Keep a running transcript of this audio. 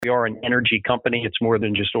We are an energy company. It's more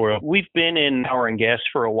than just oil. We've been in power and gas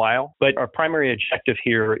for a while, but our primary objective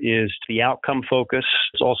here is the outcome focus.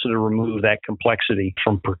 It's also to remove that complexity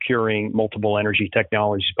from procuring multiple energy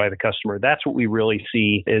technologies by the customer. That's what we really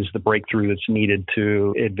see as the breakthrough that's needed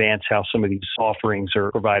to advance how some of these offerings are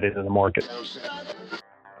provided in the market.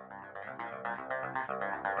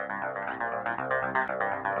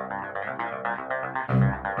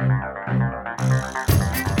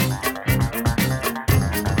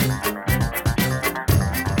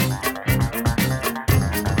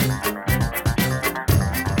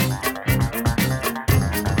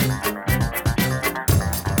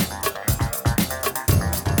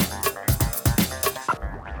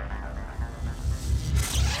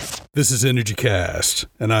 This is EnergyCast,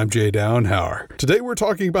 and I'm Jay Downhauer. Today we're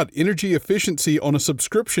talking about energy efficiency on a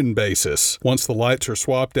subscription basis. Once the lights are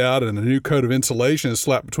swapped out and a new coat of insulation is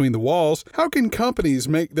slapped between the walls, how can companies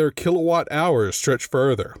make their kilowatt hours stretch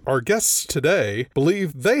further? Our guests today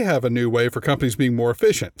believe they have a new way for companies being more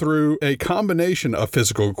efficient through a combination of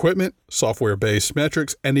physical equipment, software-based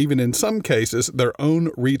metrics, and even in some cases, their own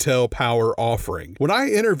retail power offering. When I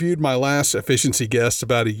interviewed my last efficiency guest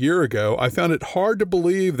about a year ago, I found it hard to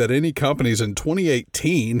believe that any companies in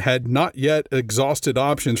 2018 had not yet exhausted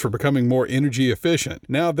options for becoming more energy efficient.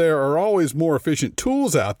 Now, there are always more efficient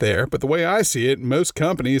tools out there, but the way I see it, most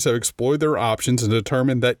companies have explored their options and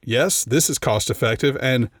determined that, yes, this is cost effective,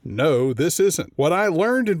 and no, this isn't. What I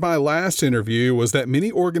learned in my last interview was that many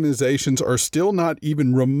organizations are still not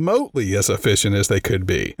even remotely as efficient as they could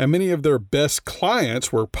be, and many of their best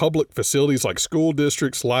clients were public facilities like school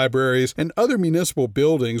districts, libraries, and other municipal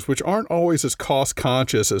buildings, which aren't always as cost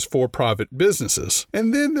conscious as for-profit businesses.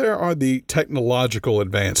 And then there are the technological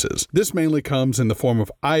advances. This mainly comes in the form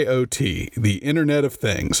of IoT, the Internet of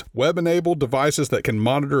Things, web-enabled devices that can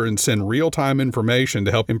monitor and send real-time information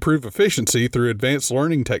to help improve efficiency through advanced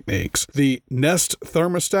learning techniques. The Nest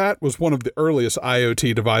thermostat was one of the earliest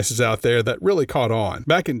IoT devices out there that really caught on.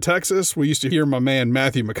 Back in Texas, we used to hear my man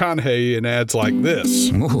Matthew McConaughey in ads like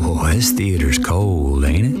this. Oh, this theater's cold,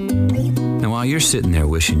 ain't it? Now, while you're sitting there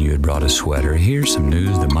wishing you had brought a sweater, here's some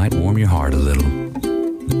news that might warm your heart a little.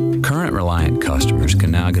 Current Reliant customers can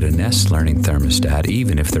now get a Nest Learning thermostat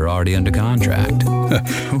even if they're already under contract.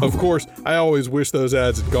 Of course, I always wish those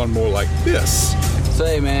ads had gone more like this.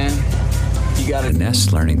 Say, man, you got a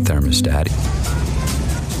Nest Learning thermostat.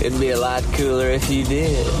 It'd be a lot cooler if you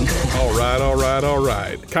did. All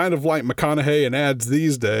right. Kind of like McConaughey in ads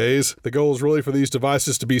these days, the goal is really for these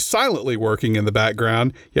devices to be silently working in the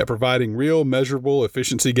background, yet providing real measurable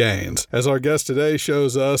efficiency gains. As our guest today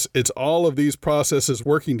shows us, it's all of these processes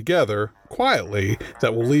working together, quietly,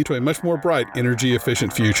 that will lead to a much more bright,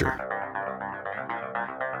 energy-efficient future.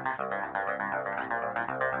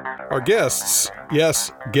 Our guests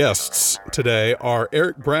today are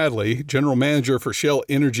Eric Bradley, General Manager for Shell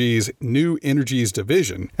Energy's New Energies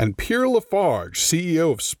Division, and Pierre Lafarge,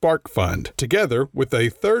 CEO of Spark Fund. Together with a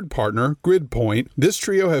third partner, GridPoint, this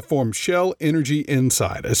trio have formed Shell Energy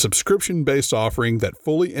Inside, a subscription-based offering that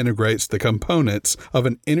fully integrates the components of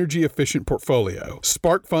an energy-efficient portfolio.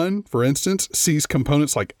 Spark Fund, for instance, sees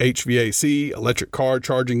components like HVAC, electric car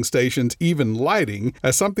charging stations, even lighting,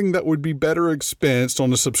 as something that would be better expensed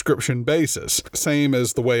on a subscription basis, same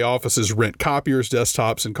as the way offices rent copiers,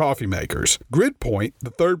 desktops, and coffee makers. GridPoint,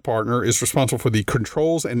 the third partner, is responsible for the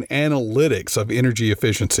controls and analytics of energy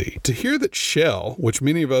efficiency. To hear that Shell, which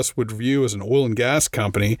many of us would view as an oil and gas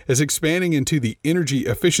company, is expanding into the energy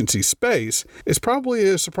efficiency space is probably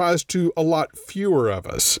a surprise to a lot fewer of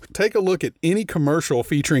us. Take a look at any commercial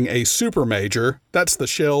featuring a super major, that's the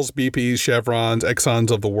Shells, BPs, Chevrons,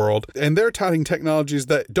 Exxons of the world, and they're touting technologies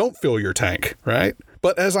that don't fill your tank, right?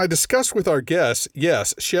 But as I discussed with our guests,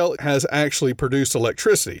 yes, Shell has actually produced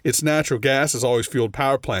electricity. Its natural gas has always fueled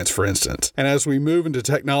power plants, for instance. And as we move into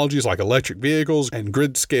technologies like electric vehicles and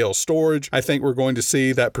grid-scale storage, I think we're going to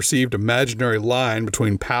see that perceived imaginary line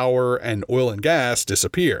between power and oil and gas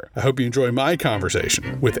disappear. I hope you enjoy my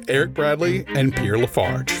conversation with Eric Bradley and Pierre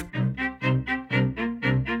Lafarge.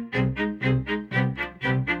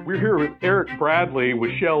 We're here with Eric Bradley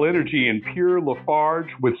with Shell Energy and Pierre Lafarge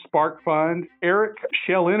with Spark Fund. Eric,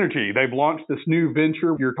 Shell Energy, they've launched this new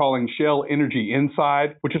venture you're calling Shell Energy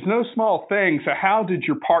Inside, which is no small thing. So how did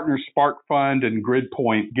your partners Spark Fund and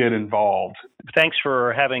GridPoint get involved? Thanks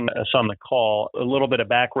for having us on the call. A little bit of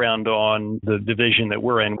background on the division that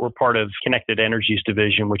we're in. We're part of Connected Energy's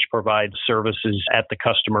division, which provides services at the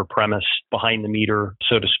customer premise, behind the meter,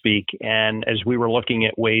 so to speak. And as we were looking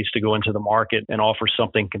at ways to go into the market and offer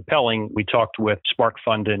something compelling, we talked with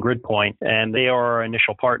SparkFund and GridPoint, and they are our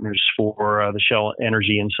initial partners for the Shell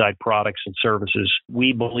Energy Inside products and services.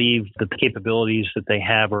 We believe that the capabilities that they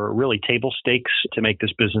have are really table stakes to make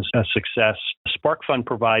this business a success. SparkFund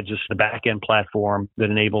provides us the back-end platform that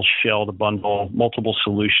enables Shell to bundle multiple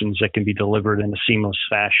solutions that can be delivered in a seamless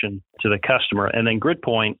fashion to the customer. And then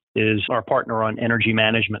GridPoint is our partner on energy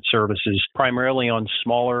management services, primarily on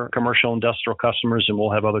smaller commercial industrial customers, and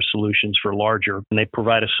we'll have other solutions for larger. And they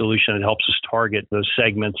provide a solution that helps us target those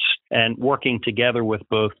segments. And working together with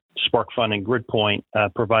both SparkFund and GridPoint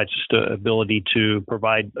provides us the ability to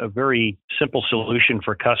provide a very simple solution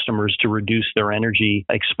for customers to reduce their energy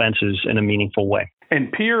expenses in a meaningful way. And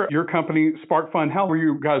Pierre, your company, SparkFund, how were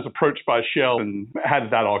you guys approached by Shell, and how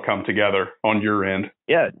did that all come together on your end?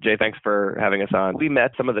 Yeah, Jay, thanks for having us on. We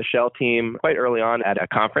met some of the Shell team quite early on at a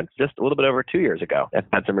conference just a little bit over 2 years ago. And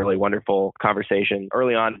had some really wonderful conversations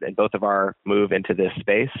early on in both of our move into this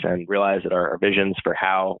space, and realized that our visions for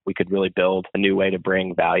how we could really build a new way to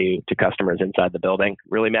bring value to customers inside the building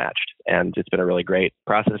really matched. And it's been a really great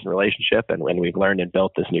process and relationship, and we've learned and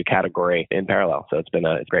built this new category in parallel. So it's been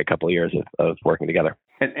a great couple of years of working together.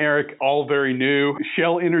 And Eric, all very new.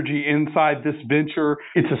 Shell Energy Inside this venture,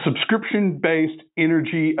 it's a subscription-based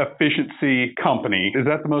energy efficiency company. Is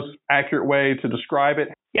that the most accurate way to describe it?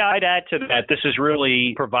 Yeah, I'd add to that. This is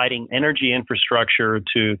really providing energy infrastructure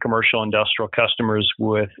to commercial industrial customers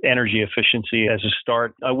with energy efficiency as a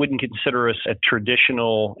start. I wouldn't consider us a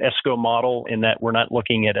traditional ESCO model in that we're not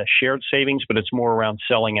looking at a shared savings, but it's more around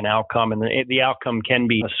selling an outcome. And the outcome can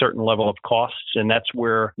be a certain level of costs. And that's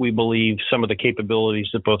where we believe some of the capabilities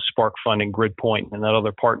that both SparkFund and GridPoint and that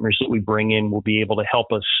other partners that we bring in will be able to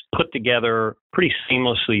help us put together pretty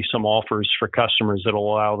seamlessly some offers for customers that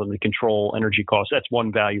will allow them to control energy costs. That's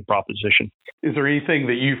one value proposition. Is there anything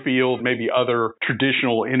that you feel maybe other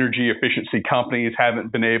traditional energy efficiency companies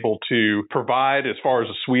haven't been able to provide as far as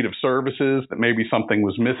a suite of services, that maybe something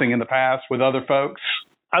was missing in the past with other folks?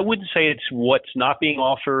 I wouldn't say it's what's not being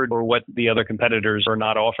offered or what the other competitors are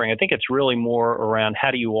not offering. I think it's really more around how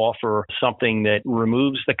do you offer something that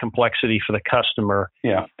removes the complexity for the customer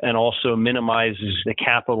and also minimizes the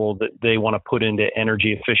capital that they want to put into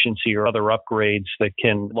energy efficiency or other upgrades that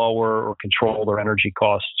can lower or control their energy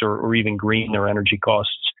costs or even green their energy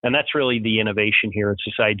costs. And that's really the innovation here. It's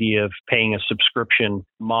this idea of paying a subscription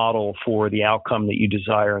model for the outcome that you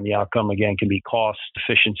desire. And the outcome, again, can be cost,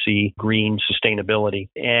 efficiency, green, sustainability.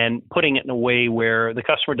 And putting it in a way where the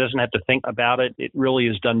customer doesn't have to think about it. It really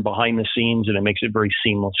is done behind the scenes, and it makes it very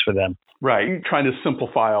seamless for them. Right. You're trying to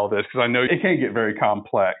simplify all this because I know it can get very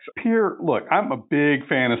complex. Pierre, look, I'm a big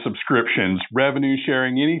fan of subscriptions, revenue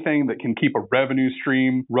sharing, anything that can keep a revenue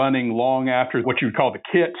stream running long after what you would call the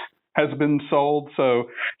kit has been sold. So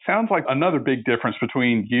sounds like another big difference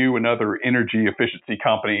between you and other energy efficiency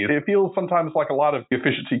companies. It feels sometimes like a lot of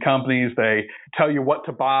efficiency companies, they tell you what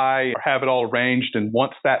to buy or have it all arranged. And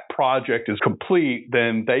once that project is complete,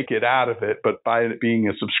 then they get out of it. But by it being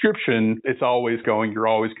a subscription, it's always going, you're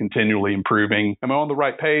always continually improving. Am I on the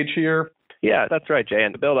right page here? Yeah, that's right, Jay.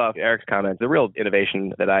 And to build off Eric's comments, the real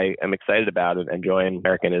innovation that I am excited about and join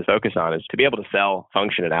Eric and his focus on is to be able to sell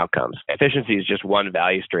function and outcomes. Efficiency is just one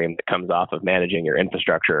value stream that comes off of managing your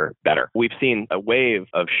infrastructure better. We've seen a wave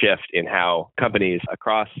of shift in how companies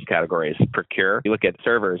across categories procure. You look at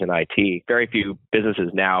servers in IT, very few businesses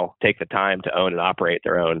now take the time to own and operate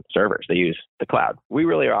their own servers. They use the cloud. We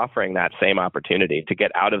really are offering that same opportunity to get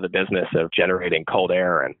out of the business of generating cold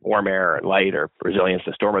air and warm air and light or resilience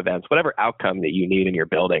to storm events, whatever outcome that you need in your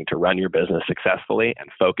building to run your business successfully and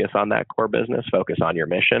focus on that core business, focus on your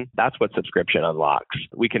mission. That's what subscription unlocks.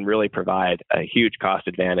 We can really provide a huge cost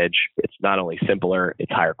advantage. It's not only simpler,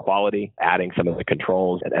 it's higher quality, adding some of the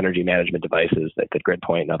controls and energy management devices that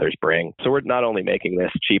GridPoint and others bring. So we're not only making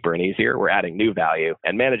this cheaper and easier, we're adding new value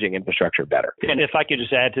and managing infrastructure better. And if I could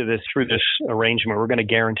just add to this, through this arrangement, we're going to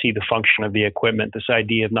guarantee the function of the equipment, this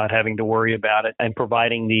idea of not having to worry about it, and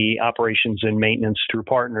providing the operations and maintenance through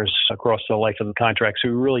partners across the life of the contract. So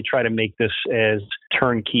we really try to make this as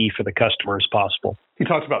turnkey for the customer as possible. You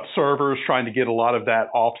talked about servers, trying to get a lot of that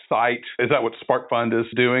off-site. Is that what SparkFund is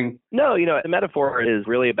doing? No, the metaphor is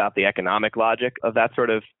really about the economic logic of that sort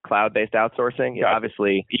of cloud-based outsourcing.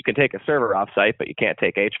 Obviously, you can take a server off-site, but you can't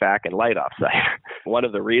take HVAC and light off-site. One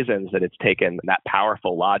of the reasons that it's taken that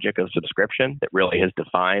powerful logic of subscription that really has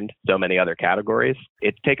defined so many other categories,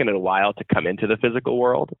 it's taken it a while to come into the physical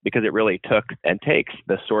world because it really took and takes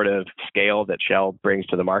the sort of scale that Shell brings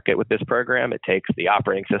to the market with this program. It takes the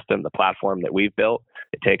operating system, the platform that we've built.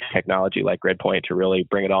 It takes technology like Gridpoint to really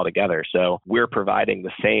bring it all together. So we're providing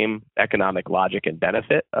the same economic logic and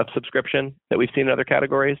benefit of subscription that we've seen in other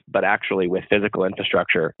categories, but actually with physical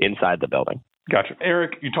infrastructure inside the building. Gotcha.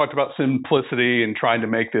 Eric, you talked about simplicity and trying to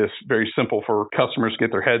make this very simple for customers to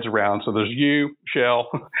get their heads around. So there's you, Shell,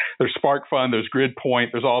 there's SparkFund, there's Gridpoint,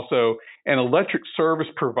 there's also an electric service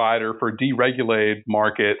provider for deregulated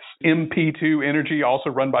markets, MP2 Energy,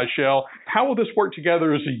 also run by Shell. How will this work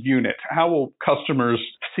together as a unit? How will customers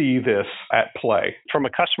see this at play? From a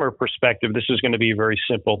customer perspective, this is going to be very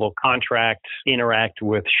simple. They'll contract, interact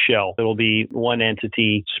with Shell. It'll be one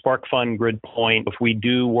entity, SparkFund, Gridpoint. If we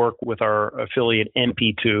do work with our affiliate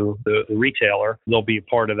MP2, the retailer, they'll be a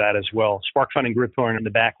part of that as well. SparkFund and Gridpoint in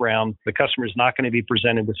the background. The customer is not going to be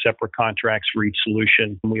presented with separate contracts for each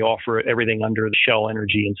solution. We offer everything under the Shell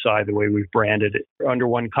Energy inside the way we've branded it. Under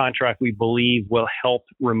one contract, we believe will help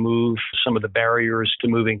remove some of the barriers to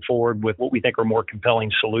moving forward with what we think are more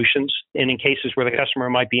compelling solutions. And in cases where the customer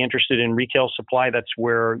might be interested in retail supply, that's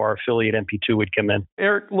where our affiliate MP2 would come in.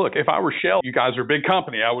 Eric, look, if I were Shell, you guys are a big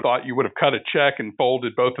company. I would thought you would have cut a check and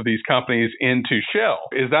folded both of these companies into Shell.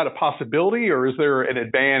 Is that a possibility, or is there an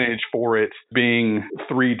advantage for it being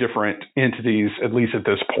three different entities, at least at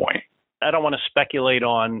this point? I don't want to speculate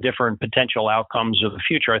on different potential outcomes of the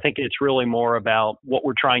future. I think it's really more about what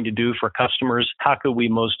we're trying to do for customers. How could we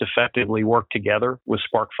most effectively work together with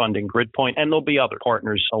SparkFund and Gridpoint? And there'll be other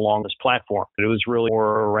partners along this platform. But it was really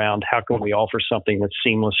more around how can we offer something that's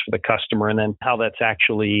seamless for the customer, and then how that's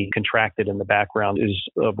actually contracted in the background is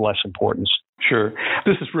of less importance. Sure.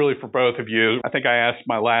 This is really for both of you. I think I asked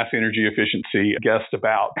my last energy efficiency guest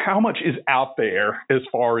about how much is out there as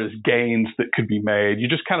far as gains that could be made. You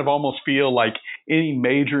just kind of almost feel like any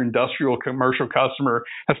major industrial commercial customer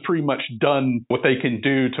has pretty much done what they can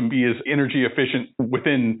do to be as energy efficient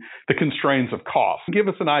within the constraints of cost. Give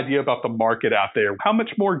us an idea about the market out there. How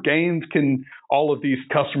much more gains can all of these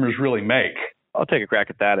customers really make? I'll take a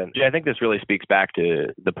crack at that. And I think this really speaks back to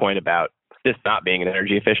the point about this not being an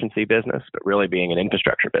energy efficiency business, but really being an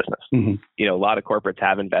infrastructure business. Mm-hmm. A lot of corporates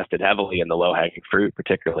have invested heavily in the low-hanging fruit,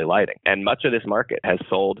 particularly lighting. And much of this market has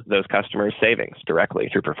sold those customers savings directly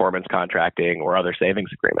through performance contracting or other savings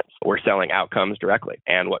agreements. We're selling outcomes directly.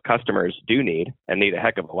 And what customers do need, and need a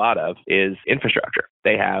heck of a lot of, is infrastructure.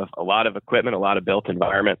 They have a lot of equipment, a lot of built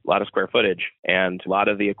environment, a lot of square footage, and a lot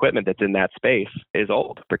of the equipment that's in that space is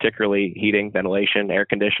old, particularly heating, ventilation, air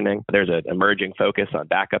conditioning. There's an emerging focus on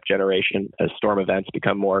backup generation as storm events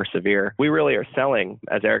become more severe. We really are selling,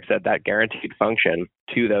 as Eric said, that guaranteed function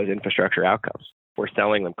to those infrastructure outcomes. We're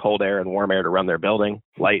selling them cold air and warm air to run their building,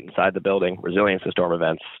 light inside the building, resilience to storm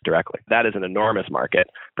events directly. That is an enormous market,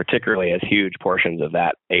 particularly as huge portions of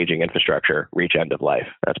that aging infrastructure reach end of life.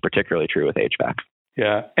 That's particularly true with HVAC.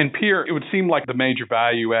 Yeah. And Pierre, it would seem like the major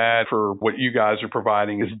value add for what you guys are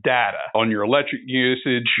providing is data on your electric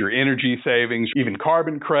usage, your energy savings, even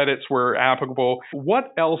carbon credits where applicable.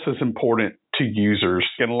 What else is important to users?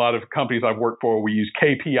 In a lot of companies I've worked for, we use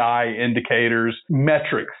KPI indicators,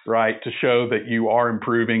 metrics, right, to show that you are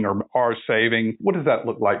improving or are saving. What does that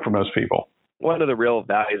look like for most people? One of the real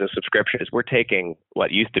values of subscription is we're taking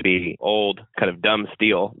what used to be old, kind of dumb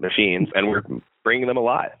steel machines, and we're bringing them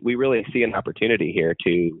alive. We really see an opportunity here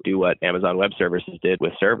to do what Amazon Web Services did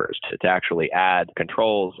with servers, to actually add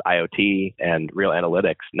controls, IoT, and real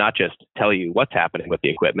analytics, not just tell you what's happening with the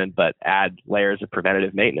equipment, but add layers of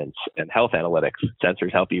preventative maintenance and health analytics.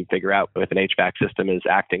 Sensors help you figure out if an HVAC system is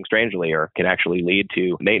acting strangely or can actually lead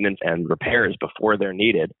to maintenance and repairs before they're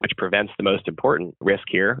needed, which prevents the most important risk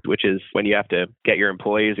here, which is when you have to get your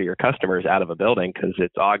employees or your customers out of a building because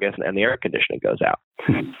it's August and the air conditioning goes out.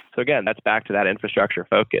 So again, that's back to that infrastructure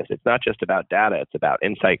focus. It's not just about data. It's about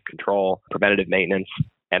insight, control, preventative maintenance.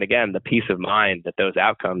 And again, the peace of mind that those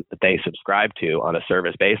outcomes that they subscribe to on a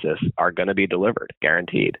service basis are going to be delivered,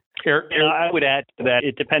 guaranteed. Eric? And I would add to that,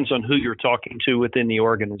 it depends on who you're talking to within the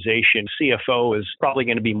organization. CFO is probably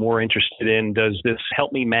going to be more interested in, does this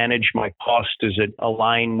help me manage my cost? Does it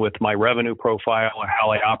align with my revenue profile or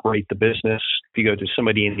how I operate the business? If you go to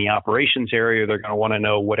somebody in the operations area, they're going to want to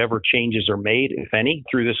know whatever changes are made, if any,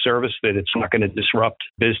 through this service, that it's not going to disrupt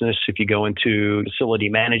business. If you go into facility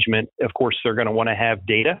management, of course, they're going to want to have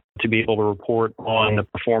data to be able to report on the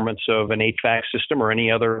performance of an HVAC system or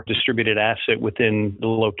any other distributed asset within the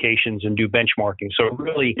locations and do benchmarking. So it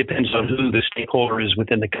really depends on who the stakeholder is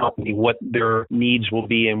within the company, what their needs will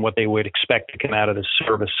be and what they would expect to come out of the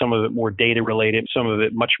service. Some of it more data related, some of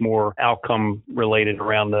it much more outcome related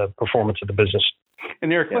around the performance of the business.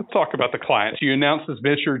 And Eric, let's talk about the clients. You announced this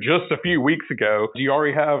venture just a few weeks ago. Do you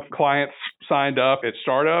already have clients signed up at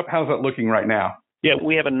startup? How's that looking right now? Yeah,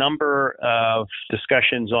 we have a number of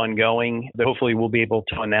discussions ongoing that hopefully we'll be able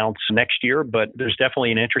to announce next year, but there's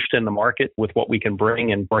definitely an interest in the market with what we can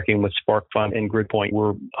bring, and working with SparkFun and GridPoint,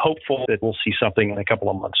 we're hopeful that we'll see something in a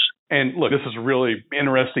couple of months. And look, this is a really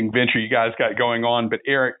interesting venture you guys got going on. But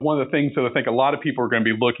Eric, one of the things that I think a lot of people are going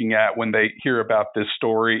to be looking at when they hear about this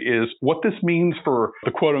story is what this means for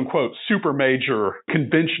the quote unquote super major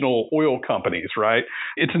conventional oil companies, right?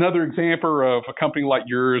 It's another example of a company like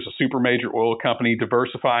yours, a super major oil company,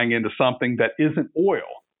 diversifying into something that isn't oil.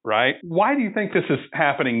 Right? Why do you think this is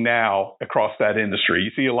happening now across that industry? You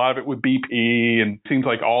see a lot of it with BP, and it seems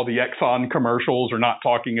like all the Exxon commercials are not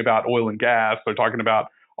talking about oil and gas. They're talking about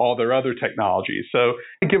all their other technologies. So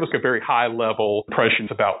give us a very high level impressions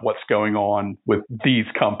about what's going on with these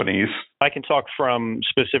companies. I can talk from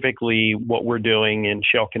specifically what we're doing in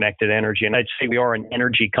Shell Connected Energy. And I'd say we are an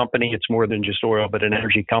energy company. It's more than just oil, but an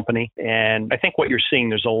energy company. And I think what you're seeing,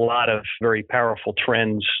 there's a lot of very powerful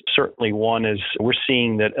trends. Certainly one is we're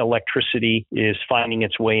seeing that electricity is finding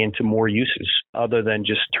its way into more uses other than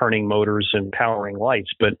just turning motors and powering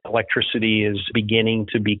lights. But electricity is beginning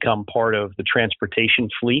to become part of the transportation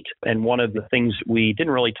fleet. And one of the things we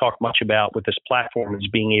didn't really talk much about with this platform is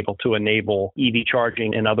being able to enable EV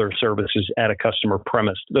charging and other services at a customer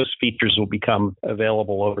premise. Those features will become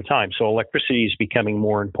available over time. So electricity is becoming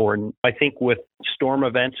more important. I think with storm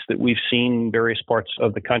events that we've seen in various parts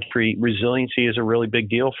of the country, resiliency is a really big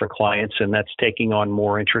deal for clients, and that's taking on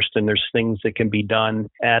more interest. And there's things that can be done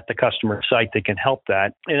at the customer site that can help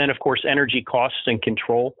that. And then, of course, energy costs and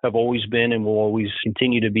control have always been and will always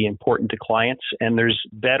continue to be important to clients. And there's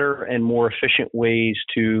better and more efficient ways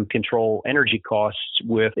to control energy costs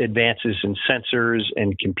with advances in sensors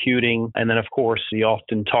and computing. And then, of course, the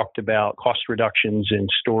often talked about cost reductions in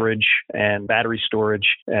storage and battery storage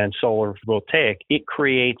and solar voltaic. It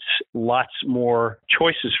creates lots more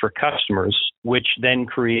choices for customers, which then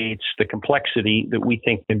creates the complexity that we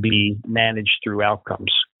think can be managed through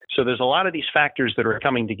outcomes. So there's a lot of these factors that are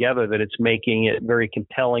coming together that it's making it very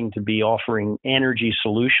compelling to be offering energy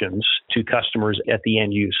solutions to customers at the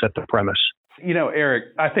end use, at the premise. You know,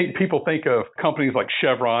 Eric, I think people think of companies like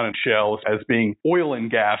Chevron and Shell as being oil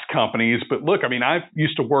and gas companies. But look, I mean, I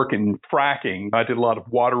used to work in fracking. I did a lot of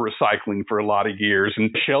water recycling for a lot of years,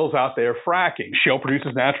 and Shell's out there fracking. Shell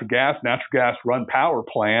produces natural gas run power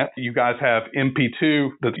plant. You guys have MP2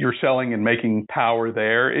 that you're selling and making power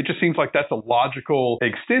there. It just seems like that's a logical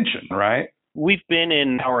extension, right? We've been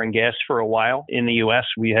in power and gas for a while. In the U.S.,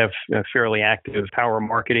 we have fairly active power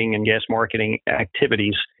marketing and gas marketing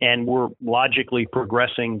activities, and we're logically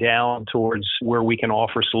progressing down towards where we can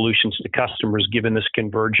offer solutions to customers given this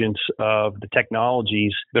convergence of the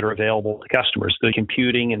technologies that are available to customers, the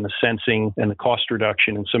computing and the sensing and the cost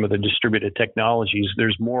reduction and some of the distributed technologies.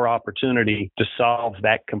 There's more opportunity to solve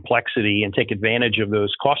that complexity and take advantage of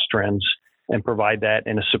those cost trends and provide that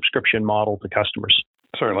in a subscription model to customers.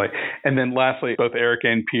 Certainly. And then lastly, both Eric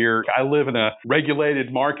and Pierre, I live in a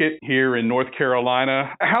regulated market here in North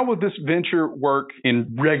Carolina. How would this venture work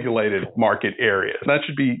in regulated market areas? That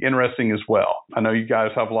should be interesting as well. I know you guys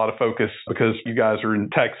have a lot of focus because you guys are in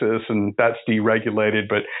Texas and that's deregulated,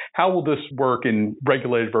 but how will this work in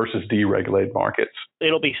regulated versus deregulated markets?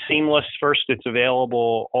 It'll be seamless. First, it's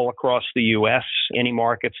available all across the U.S. Any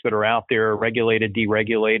markets that are out there, regulated,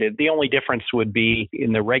 deregulated. The only difference would be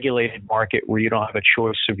in the regulated market where you don't have a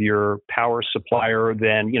choice of your power supplier,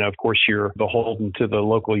 then, of course, you're beholden to the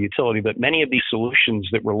local utility. But many of these solutions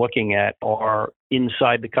that we're looking at are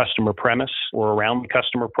inside the customer premise or around the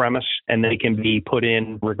customer premise, and they can be put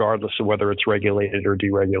in regardless of whether it's regulated or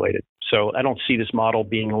deregulated. So I don't see this model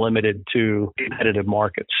being limited to competitive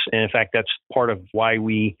markets. And in fact, that's part of why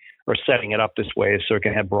we are setting it up this way, is so it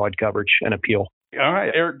can have broad coverage and appeal. All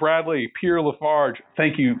right, Eric Bradley, Pierre Lafarge,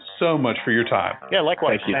 thank you so much for your time. Yeah,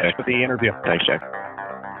 likewise. Thank you, Thanks for the interview. Thanks, Jack.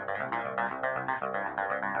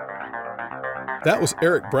 That was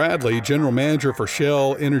Eric Bradley, General Manager for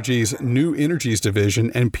Shell Energy's New Energies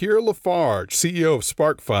Division, and Pierre Lafarge, CEO of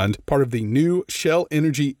Spark Fund, part of the new Shell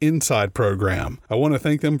Energy Inside program. I want to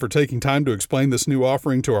thank them for taking time to explain this new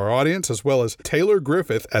offering to our audience, as well as Taylor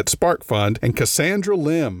Griffith at Spark Fund and Cassandra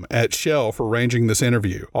Lim at Shell for arranging this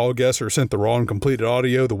interview. All guests are sent the raw and completed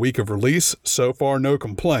audio the week of release. So far, no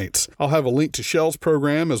complaints. I'll have a link to Shell's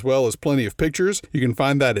program as well as plenty of pictures. You can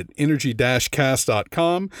find that at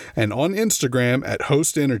energy-cast.com and on Instagram at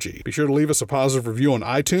Host Energy. Be sure to leave us a positive review on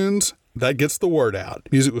iTunes. That gets the word out.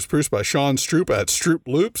 Music was produced by Sean Stroop at Stroop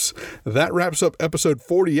Loops. That wraps up episode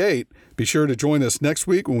 48. Be sure to join us next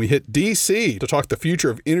week when we hit DC to talk the future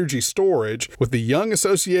of energy storage with the Young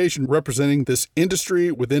Association representing this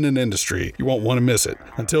industry within an industry. You won't want to miss it.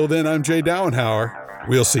 Until then, I'm Jay Dowenhauer.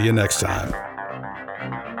 We'll see you next time.